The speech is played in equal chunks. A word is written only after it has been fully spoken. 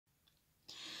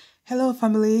Hello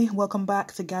family, welcome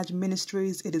back to GAJE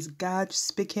Ministries. It is GAJE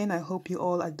speaking. I hope you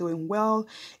all are doing well.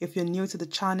 If you're new to the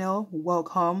channel,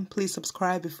 welcome. Please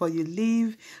subscribe before you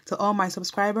leave. To all my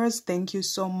subscribers, thank you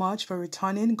so much for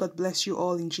returning. God bless you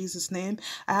all in Jesus' name.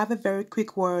 I have a very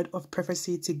quick word of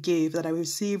prophecy to give that I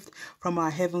received from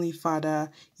our Heavenly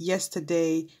Father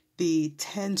yesterday, the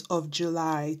 10th of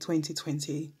July,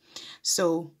 2020.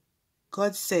 So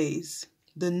God says,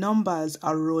 the numbers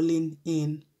are rolling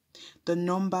in. The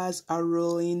numbers are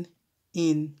rolling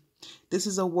in. This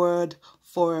is a word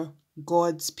for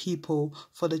God's people,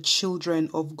 for the children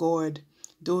of God,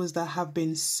 those that have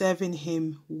been serving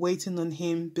Him, waiting on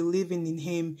Him, believing in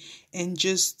Him, and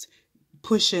just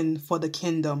pushing for the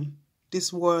kingdom.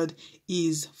 This word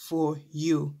is for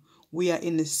you. We are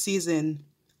in a season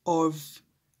of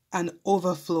an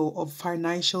overflow of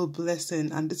financial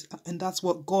blessing, and that's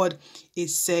what God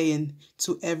is saying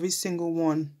to every single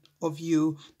one of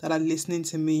you that are listening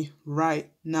to me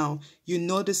right now. You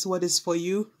know this word is for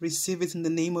you. Receive it in the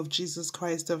name of Jesus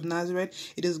Christ of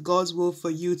Nazareth. It is God's will for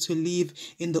you to live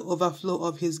in the overflow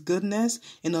of His goodness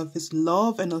and of His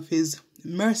love and of His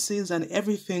mercies and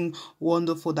everything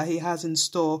wonderful that He has in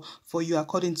store for you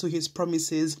according to His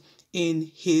promises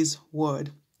in His word.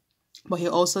 But He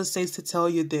also says to tell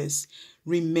you this: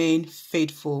 remain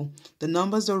faithful. The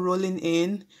numbers are rolling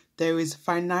in. There is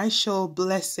financial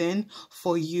blessing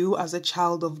for you as a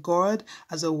child of God,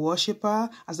 as a worshiper,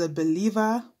 as a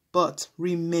believer. But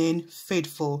remain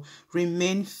faithful,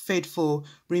 remain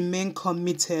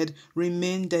committed,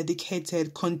 remain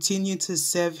dedicated, continue to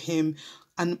serve Him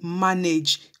and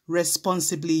manage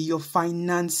responsibly your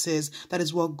finances. That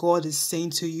is what God is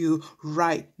saying to you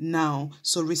right now.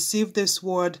 So receive this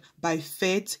word by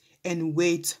faith and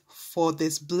wait for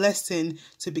this blessing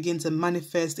to begin to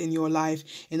manifest in your life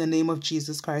in the name of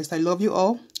Jesus Christ. I love you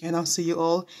all, and I'll see you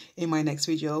all in my next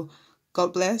video.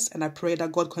 God bless, and I pray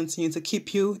that God continue to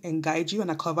keep you and guide you, and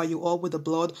I cover you all with the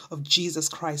blood of Jesus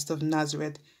Christ of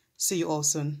Nazareth. See you all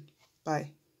soon.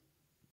 Bye.